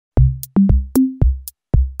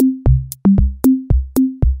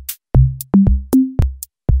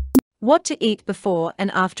What to eat before and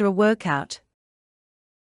after a workout.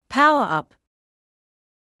 Power up.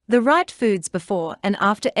 The right foods before and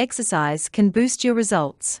after exercise can boost your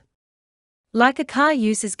results. Like a car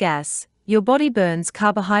uses gas, your body burns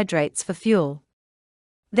carbohydrates for fuel.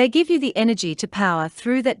 They give you the energy to power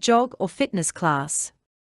through that jog or fitness class.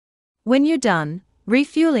 When you're done,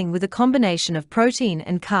 refueling with a combination of protein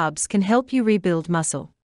and carbs can help you rebuild muscle.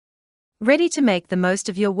 Ready to make the most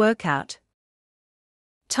of your workout.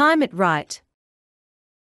 Time it right.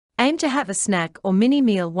 Aim to have a snack or mini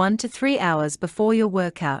meal 1 to 3 hours before your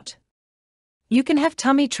workout. You can have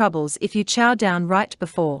tummy troubles if you chow down right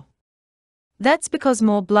before. That's because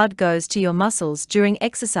more blood goes to your muscles during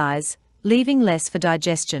exercise, leaving less for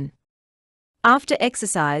digestion. After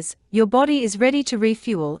exercise, your body is ready to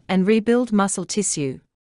refuel and rebuild muscle tissue.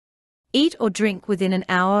 Eat or drink within an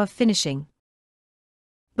hour of finishing.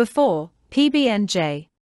 Before, PB&J.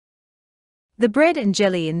 The bread and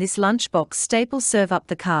jelly in this lunchbox staple serve up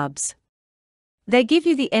the carbs. They give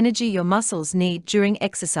you the energy your muscles need during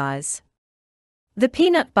exercise. The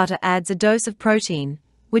peanut butter adds a dose of protein,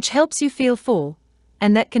 which helps you feel full,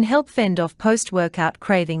 and that can help fend off post-workout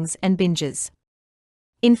cravings and binges.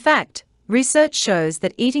 In fact, research shows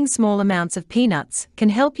that eating small amounts of peanuts can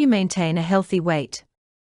help you maintain a healthy weight.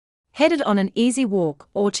 Headed on an easy walk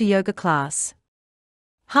or to yoga class.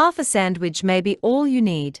 Half a sandwich may be all you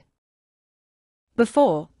need.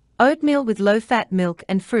 Before, oatmeal with low-fat milk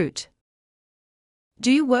and fruit.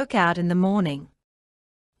 Do you work out in the morning?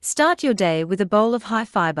 Start your day with a bowl of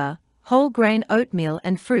high-fiber, whole-grain oatmeal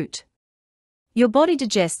and fruit. Your body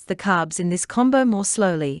digests the carbs in this combo more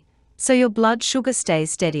slowly, so your blood sugar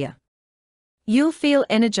stays steadier. You'll feel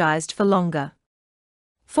energized for longer.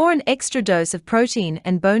 For an extra dose of protein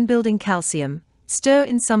and bone-building calcium, stir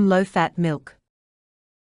in some low-fat milk.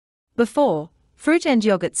 Before, fruit and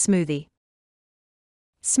yogurt smoothie.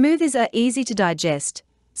 Smoothies are easy to digest,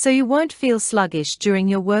 so you won't feel sluggish during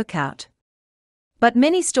your workout. But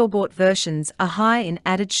many store-bought versions are high in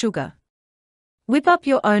added sugar. Whip up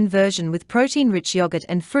your own version with protein-rich yogurt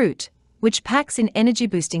and fruit, which packs in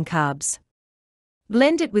energy-boosting carbs.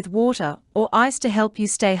 Blend it with water or ice to help you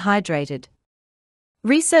stay hydrated.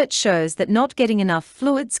 Research shows that not getting enough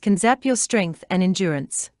fluids can zap your strength and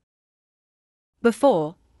endurance.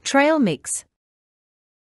 Before, trail mix.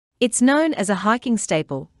 It's known as a hiking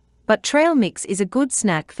staple, but trail mix is a good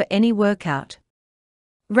snack for any workout.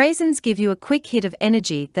 Raisins give you a quick hit of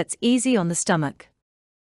energy that's easy on the stomach.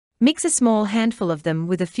 Mix a small handful of them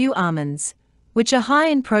with a few almonds, which are high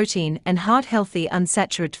in protein and heart-healthy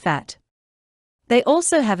unsaturated fat. They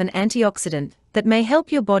also have an antioxidant that may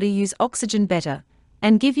help your body use oxygen better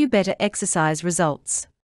and give you better exercise results.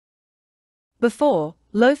 Before,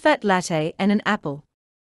 low-fat latte and an apple.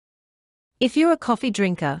 If you're a coffee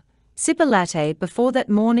drinker, sip a latte before that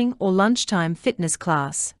morning or lunchtime fitness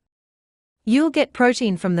class. You'll get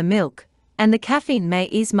protein from the milk, and the caffeine may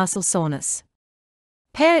ease muscle soreness.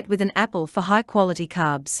 Pair it with an apple for high-quality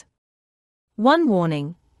carbs. One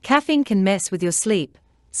warning: caffeine can mess with your sleep,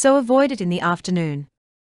 so avoid it in the afternoon.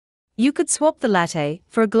 You could swap the latte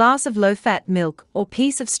for a glass of low-fat milk or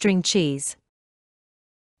piece of string cheese.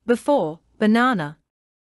 Before, banana.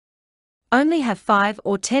 Only have 5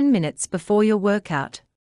 or 10 minutes before your workout.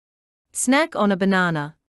 Snack on a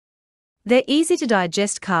banana. Their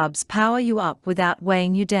easy-to-digest carbs power you up without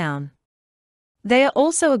weighing you down. They are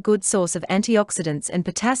also a good source of antioxidants and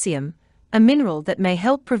potassium, a mineral that may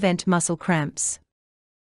help prevent muscle cramps.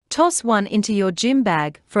 Toss one into your gym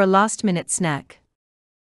bag for a last-minute snack.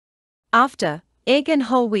 After, egg and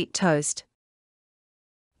whole wheat toast.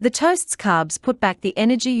 The toast's carbs put back the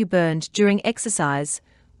energy you burned during exercise,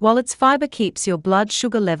 while its fiber keeps your blood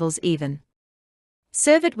sugar levels even.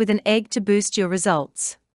 Serve it with an egg to boost your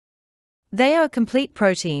results. They are a complete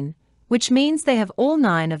protein, which means they have all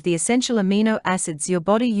 9 of the essential amino acids your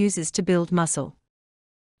body uses to build muscle.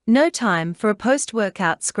 No time for a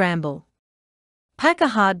post-workout scramble. Pack a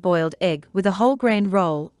hard-boiled egg with a whole grain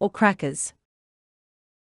roll or crackers.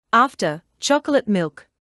 After, chocolate milk.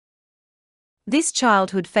 This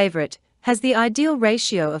childhood favorite has the ideal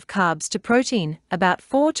ratio of carbs to protein, about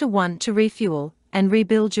 4 to 1 to refuel and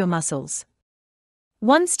rebuild your muscles.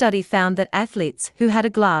 One study found that athletes who had a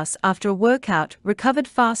glass after a workout recovered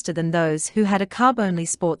faster than those who had a carb-only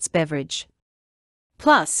sports beverage.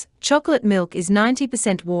 Plus, chocolate milk is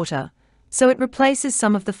 90% water, so it replaces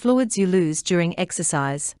some of the fluids you lose during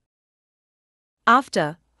exercise.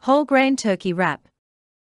 After, whole grain turkey wrap.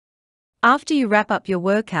 After you wrap up your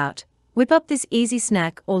workout, whip up this easy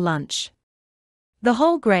snack or lunch. The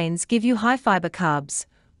whole grains give you high-fiber carbs,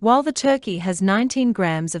 while the turkey has 19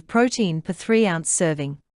 grams of protein per 3-ounce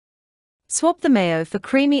serving. Swap the mayo for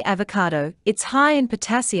creamy avocado. It's high in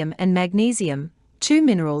potassium and magnesium, two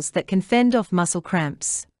minerals that can fend off muscle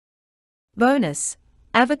cramps. Bonus: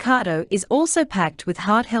 avocado is also packed with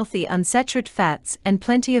heart-healthy unsaturated fats and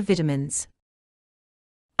plenty of vitamins.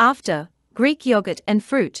 After: Greek yogurt and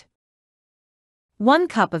fruit. 1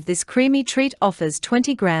 cup of this creamy treat offers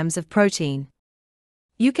 20 grams of protein.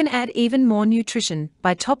 You can add even more nutrition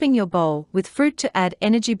by topping your bowl with fruit to add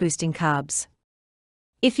energy-boosting carbs.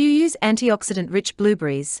 If you use antioxidant-rich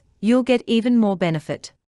blueberries, you'll get even more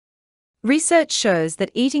benefit. Research shows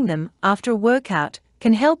that eating them after a workout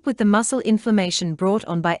can help with the muscle inflammation brought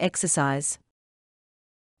on by exercise.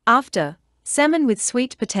 After: salmon with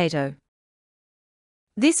sweet potato.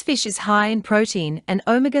 This fish is high in protein and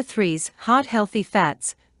omega-3s, heart-healthy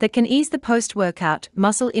fats that can ease the post-workout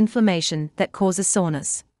muscle inflammation that causes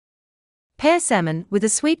soreness. Pair salmon with a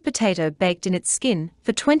sweet potato baked in its skin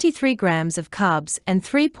for 23 grams of carbs and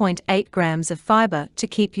 3.8 grams of fiber to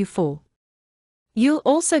keep you full. You'll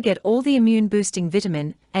also get all the immune-boosting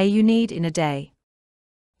vitamin A you need in a day.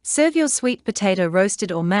 Serve your sweet potato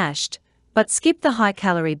roasted or mashed, but skip the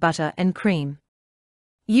high-calorie butter and cream.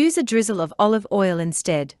 Use a drizzle of olive oil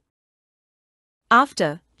instead.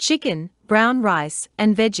 After: chicken, brown rice,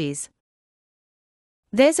 and veggies.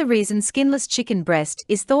 There's a reason skinless chicken breast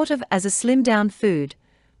is thought of as a slim-down food.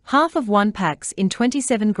 Half of one packs in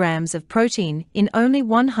 27 grams of protein in only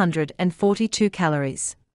 142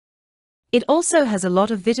 calories. It also has a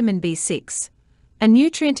lot of vitamin B6, a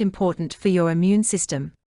nutrient important for your immune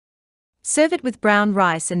system. Serve it with brown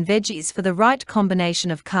rice and veggies for the right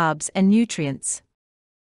combination of carbs and nutrients.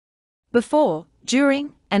 Before,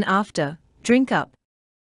 during, and after: drink up.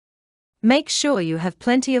 Make sure you have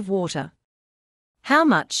plenty of water. How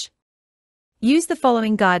much? Use the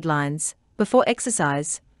following guidelines: before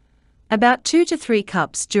exercise, about 2 to 3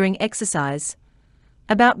 cups during exercise,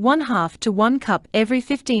 about 1/2 to 1 cup every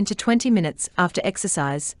 15 to 20 minutes after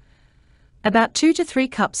exercise, about 2 to 3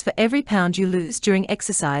 cups for every pound you lose during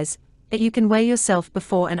exercise. You can weigh yourself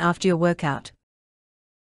before and after your workout.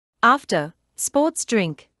 After: sports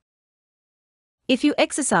drink. If you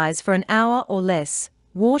exercise for an hour or less,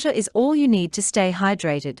 water is all you need to stay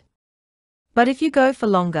hydrated. But if you go for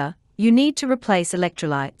longer, you need to replace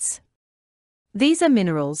electrolytes. These are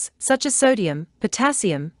minerals, such as sodium,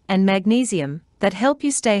 potassium, and magnesium, that help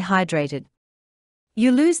you stay hydrated.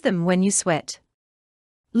 You lose them when you sweat.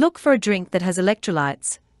 Look for a drink that has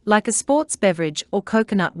electrolytes, like a sports beverage or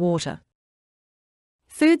coconut water.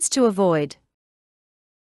 Foods to avoid.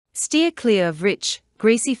 Steer clear of rich,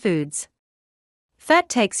 greasy foods. Fat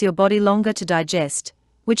takes your body longer to digest,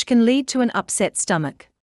 which can lead to an upset stomach.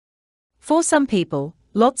 For some people,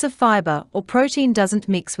 lots of fiber or protein doesn't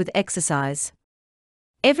mix with exercise.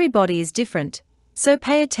 Every body is different, so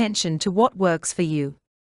pay attention to what works for you.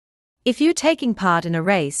 If you're taking part in a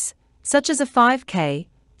race, such as a 5K,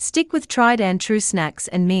 stick with tried and true snacks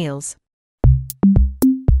and meals.